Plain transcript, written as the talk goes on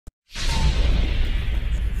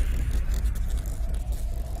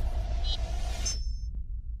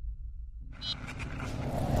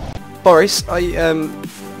Boris,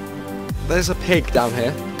 there's a pig down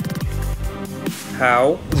here.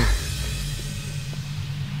 How?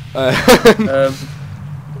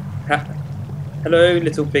 Hello,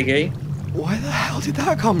 little piggy. Where the hell did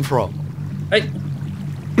that come from? Hey,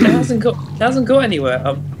 it hasn't got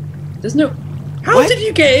anywhere. There's no. How What? did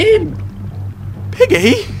you get in?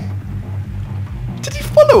 Piggy? Did he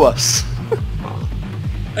follow us?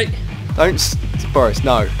 I Boris,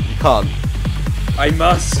 no, you can't. I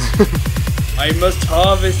must. I must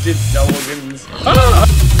harvest its organs. Ah!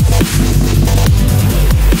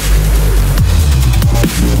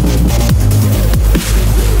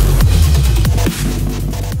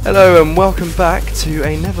 Hello and welcome back to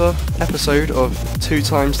another episode of 2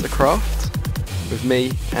 Times the Craft with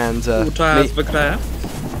me and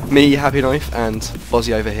me, Happy Knife, and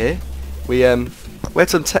Bozzy over here. We had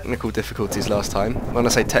some technical difficulties last time. When I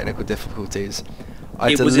say technical difficulties,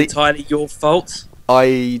 It was entirely your fault.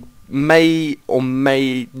 I may or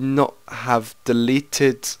may not have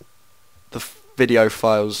deleted the video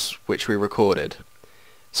files which we recorded.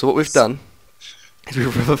 So what we've done is we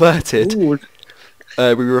reverted. We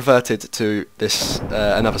reverted to this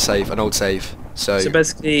another save, an old save. So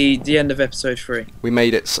basically, the end of episode 3. we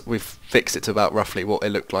made it. We've fixed it to about roughly what it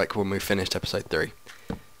looked like when we finished episode 3.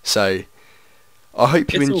 So I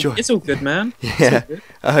hope you enjoy. It's all good, man. Yeah, good.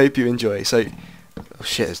 I hope you enjoy. So, oh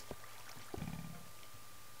shit, it's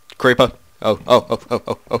creeper. Oh.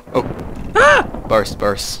 Ah!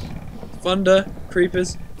 Boris. Thunder,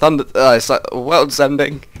 creepers. Thunder. It's like a world's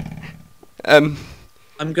ending. I'm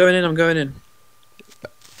going in.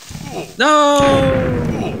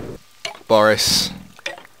 No! Boris,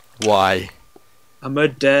 why? I'm a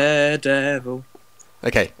daredevil.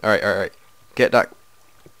 Okay, alright. Get that.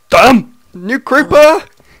 Damn! New creeper!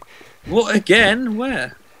 What again?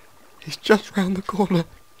 Where? He's just round the corner.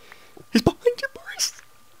 He's behind you, Boris.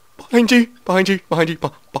 Behind you.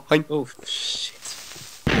 Oh, shit.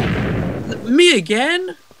 Me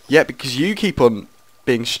again? Yeah, because you keep on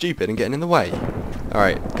being stupid and getting in the way.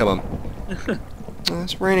 Alright, come on.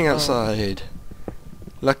 It's raining outside.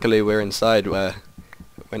 Luckily we're inside where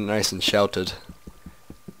we're nice and sheltered.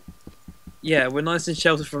 Yeah, we're nice and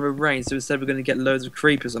sheltered from the rain, so instead we're going to get loads of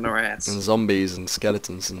creepers on our ass. And zombies and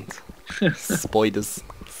skeletons and spiders.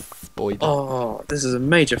 Oh, this is a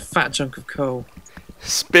major fat chunk of coal.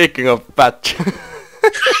 Speaking of fat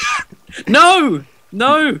No!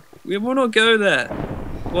 We will not go there.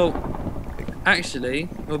 Well, actually,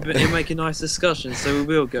 it'll make a nice discussion, so we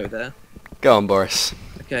will go there. Go on, Boris.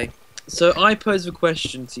 Okay, so I pose a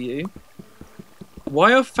question to you.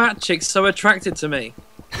 Why are fat chicks so attracted to me?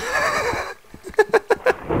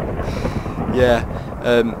 Yeah,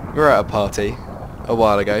 we were at a party a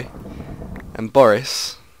while ago, and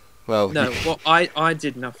Boris, well... No, well, I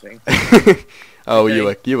did nothing. Oh,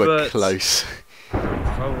 okay, you were close.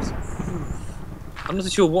 I'm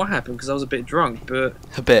not sure what happened because I was a bit drunk, but...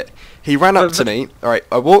 A bit. He ran up to me. Alright,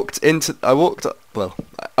 I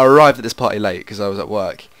arrived at this party late because I was at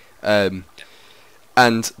work. And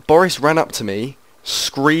Boris ran up to me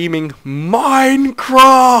screaming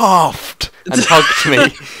Minecraft and hugged me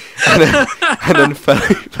and then fell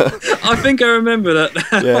over. I think I remember that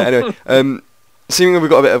now. Yeah, anyway. Assuming we've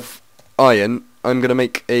got a bit of iron, I'm going to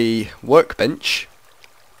make a workbench.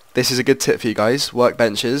 This is a good tip for you guys.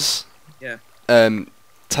 Workbenches. Yeah.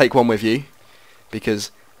 Take one with you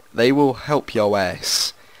because they will help your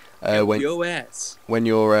ass. When you're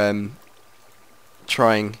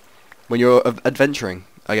adventuring,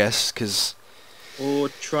 I guess, because... Or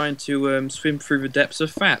trying to swim through the depths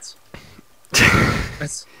of fat.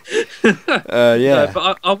 Yeah.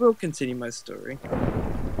 But I will continue my story.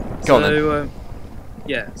 Go on then.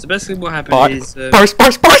 Yeah, so basically what happened is... Boris!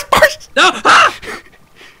 No! Ah!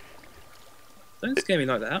 Don't scare me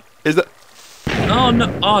like that. Is that... Oh,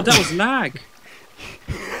 no. Oh, that was lag.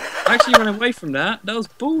 I actually ran away from that. That was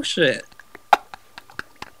bullshit.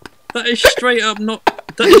 That is straight up not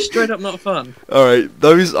fun. Alright,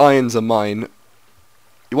 those irons are mine.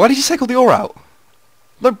 Why did you take all the ore out?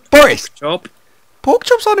 No, Boris! Pork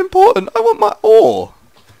chops aren't important. I want my ore.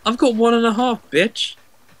 I've got 1.5, bitch.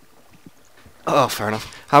 Oh, fair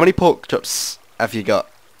enough. How many pork chops have you got,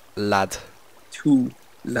 lad? 2,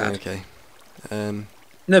 lad. Okay.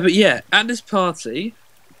 No, but yeah, at this party,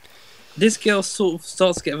 this girl sort of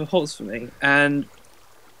starts to get the hots for me, and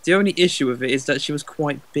the only issue with it is that she was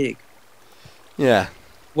quite big. Yeah.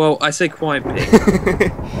 Well, I say quite big.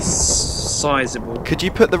 Sizable. Could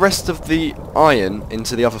you put the rest of the iron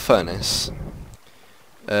into the other furnace?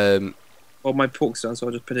 Well, my pork's done, so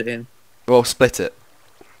I'll just put it in. Well, split it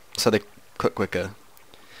so they cook quicker.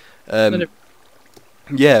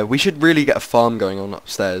 Yeah, we should really get a farm going on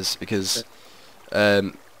upstairs because.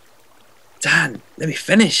 Dan, let me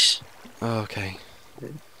finish. Oh, okay.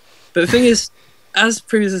 But the thing is, as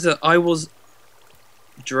previously said, I was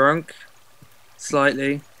drunk,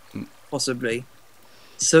 slightly, possibly.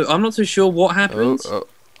 So I'm not too sure what happened.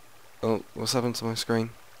 Oh, what's happened to my screen?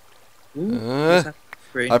 Ooh, what's happened to the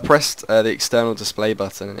screen? I pressed the external display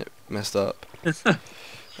button and it messed up.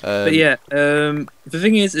 But yeah, the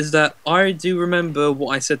thing is that I do remember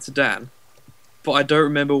what I said to Dan, but I don't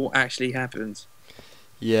remember what actually happened.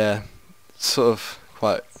 Yeah, sort of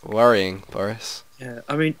quite worrying, Boris. Yeah,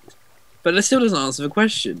 I mean, but that still doesn't answer the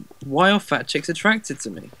question. Why are fat chicks attracted to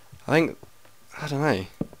me? I don't know.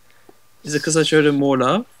 Is it because I showed them more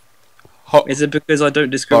love? Hot. Is it because I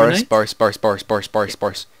don't discriminate? Boris.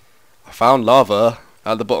 I found lava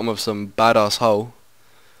at the bottom of some badass hole.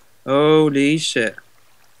 Holy shit.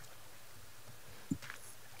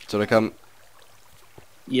 Should I come?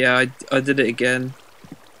 Yeah, I did it again.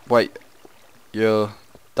 Wait, you're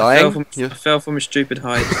I dying? fell from a stupid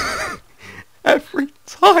height. Every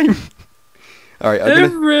time. Alright,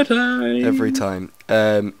 Every time.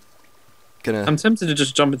 I'm tempted to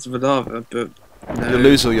just jump into the lava, but no. You'll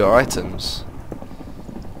lose all your items.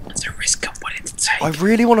 It's a risk I'm willing to take. I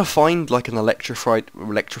really want to find like an electrified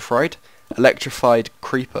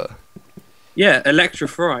creeper. Yeah,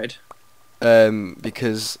 electrified.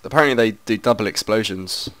 Because apparently they do double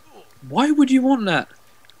explosions. Why would you want that?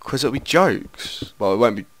 Because it'll be jokes. Well, it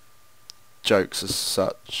won't be jokes as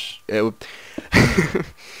such. It would.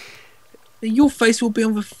 Your face will be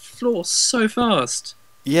on the floor so fast.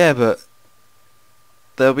 Yeah, but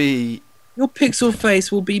there'll be. Your pixel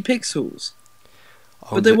face will be pixels.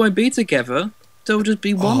 Oh, But they won't be together. They'll just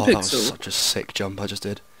be one That pixel. was such a sick jump I just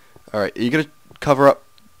did. Alright, are you going to cover up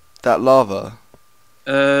that lava?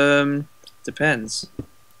 Depends.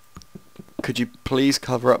 Could you please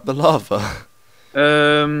cover up the lava?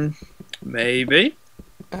 Maybe.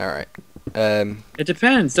 Alright. It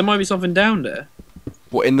depends. There might be something down there.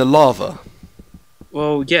 What, in the lava?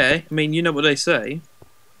 Well, yeah. I mean, you know what they say.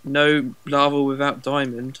 No lava without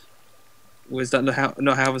diamond. Or is that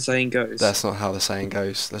not how the saying goes? That's not how the saying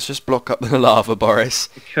goes. Let's just block up the lava, Boris.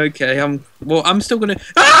 Okay, I'm still gonna.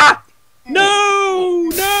 Ah! No!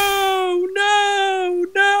 No! No!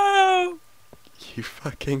 No! You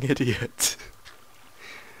fucking idiot.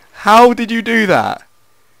 How did you do that?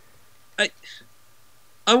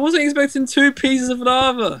 I wasn't expecting 2 pieces of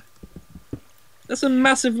lava. That's a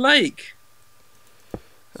massive lake.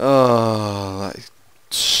 Oh, that is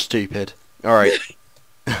stupid. Alright.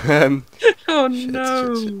 Oh Shit,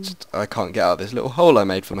 no! shit. I can't get out of this little hole I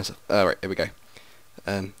made for myself. Alright, here we go.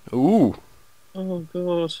 Ooh. Oh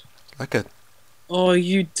god. Like a... Oh,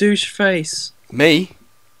 you douche face. Me?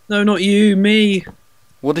 No, not you, me.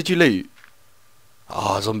 What did you loot?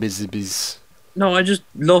 Ah, zombies. No, I just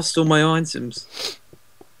lost all my items.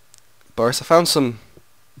 Boris, I found some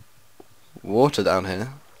water down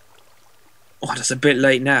here. Oh, that's a bit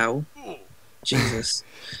late now. Jesus.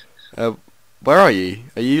 Where are you?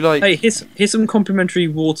 Are you like... Hey, here's some complimentary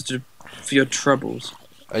water for your troubles.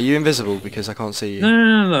 Are you invisible because I can't see you?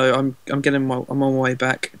 No. I'm on my way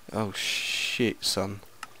back. Oh shit, son.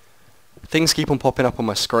 Things keep on popping up on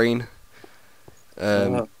my screen.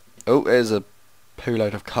 Oh, there's a poo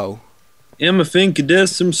load of coal. I think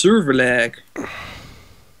there's some server lag.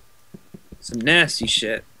 Some nasty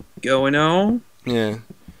shit going on. Yeah.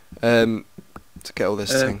 To get all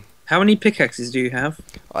this thing. How many pickaxes do you have?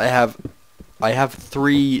 I have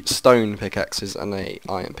 3 stone pickaxes and a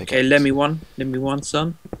iron pickaxe. Okay, lend me one,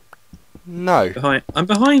 son. No. I'm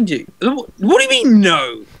behind you. What do you mean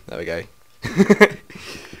no? There we go.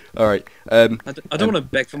 Alright. I don't want to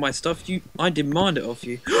beg for my stuff. I demand it of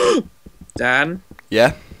you. Dan.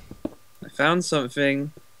 Yeah? I found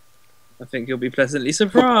something. I think you'll be pleasantly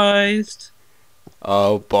surprised.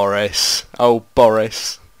 Oh, Boris. Oh,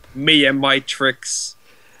 Boris. Me and my tricks.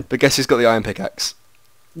 But guess who's got the iron pickaxe?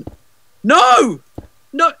 No!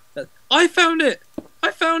 No! I found it!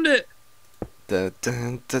 I found it! Dun,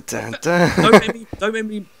 dun, dun, dun, dun. Don't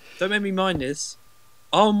make me mind this.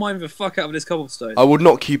 I'll mine the fuck out of this cobblestone. I will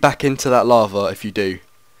knock you back into that lava if you do.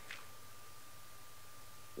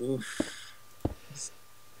 Oof.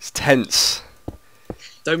 It's tense.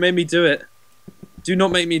 Don't make me do it. Do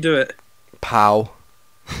not make me do it. Pow.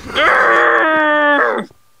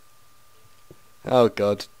 Oh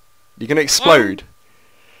god. You're gonna explode.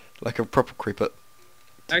 Like a proper creeper.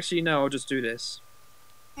 Actually, no, I'll just do this.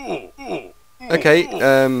 Okay,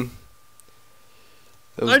 I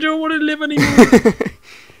don't want to live anymore.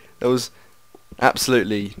 There was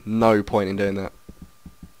absolutely no point in doing that.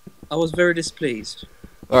 I was very displeased.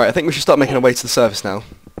 Alright, I think we should start making our way to the surface now.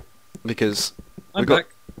 Because I'm back.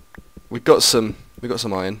 we've got some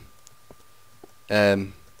iron.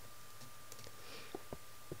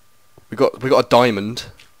 We got a diamond.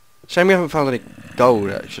 Shame we haven't found any gold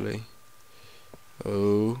actually.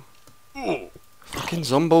 Oh. Fucking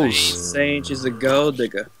zombies. Saint is a gold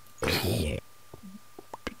digger.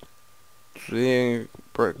 Being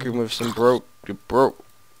broken with some broke. You broke.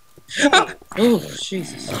 Oh,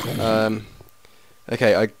 Jesus.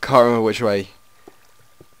 Okay, I can't remember which way.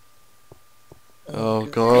 Oh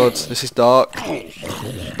god, this is dark.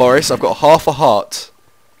 Boris, I've got half a heart.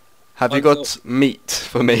 Have you got meat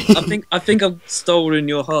for me? I think I've stolen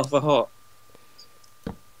your half a heart.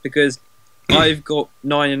 Because I've got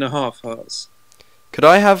 9.5 hearts. Could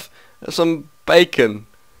I have some bacon?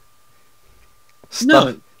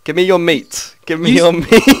 No. Give me your meat. Give me your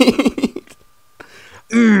meat.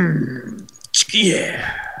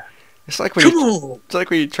 Yeah. It's like when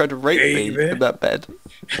you tried to rape me in that bed.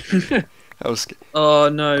 That was. Oh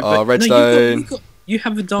no. Oh, but redstone. No, you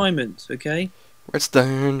have a diamond, okay?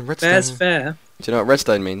 Redstone. Fair's fair. Do you know what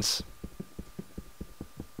redstone means?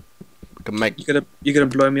 We can make. You're gonna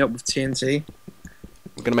blow me up with TNT.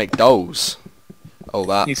 We're gonna make dolls. Oh,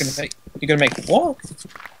 that. You're gonna make what?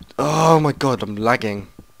 Oh my god, I'm lagging.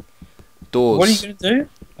 Doors. What are you gonna do?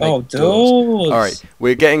 Oh, doors. doors. Alright,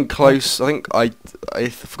 we're getting close. I think I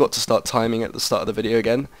forgot to start timing at the start of the video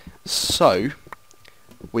again. So,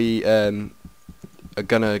 we are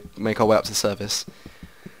gonna make our way up to the surface.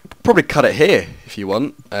 Probably cut it here if you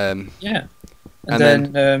want. Yeah. And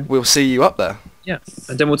then we'll see you up there. Yeah.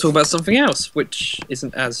 And then we'll talk about something else, which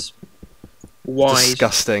isn't as wide.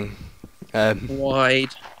 Disgusting.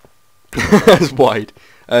 Wide. As wide.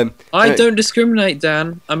 I don't discriminate,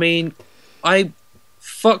 Dan. I mean,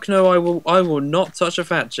 fuck no, I will not touch a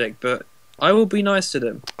fat chick, but I will be nice to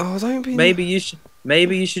them. Oh, don't be. Maybe you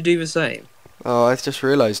should do the same. Oh, I just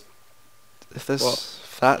realised if there's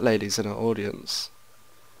fat ladies in our audience.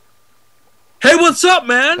 Hey, what's up,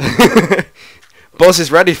 man? Boz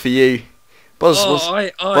is ready for you. Boz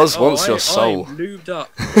wants your soul. I'm lubed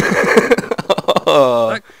up.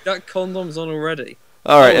 Oh. That condom's on already.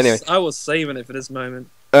 Alright, anyway. I was saving it for this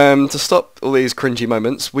moment. To stop all these cringy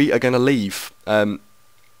moments, we are going to leave. Okay,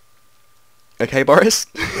 Boris?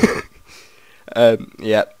 Yeah. I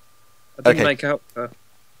didn't make out.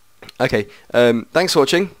 Okay, thanks for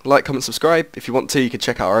watching. Like, comment, subscribe. If you want to, you can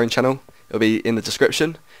check out our own channel. It'll be in the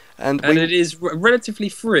description. And it is relatively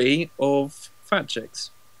free of fat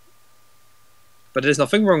chicks. But there's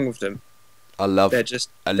nothing wrong with them. They're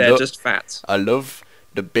just fat. I love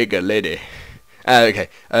the bigger lady. Okay.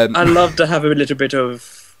 I love to have a little bit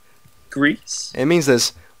of grease. It means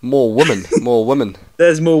there's more women. More women.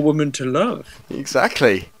 There's more women to love.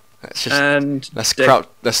 Exactly. That's just. And let's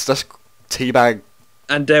teabag.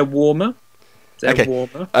 And they're warmer. Okay.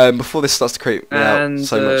 Warmer. Before this starts to creep me out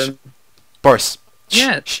so much, Boris.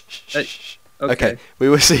 Yeah. Okay. We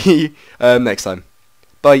will see you next time.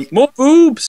 Bye. More boobs.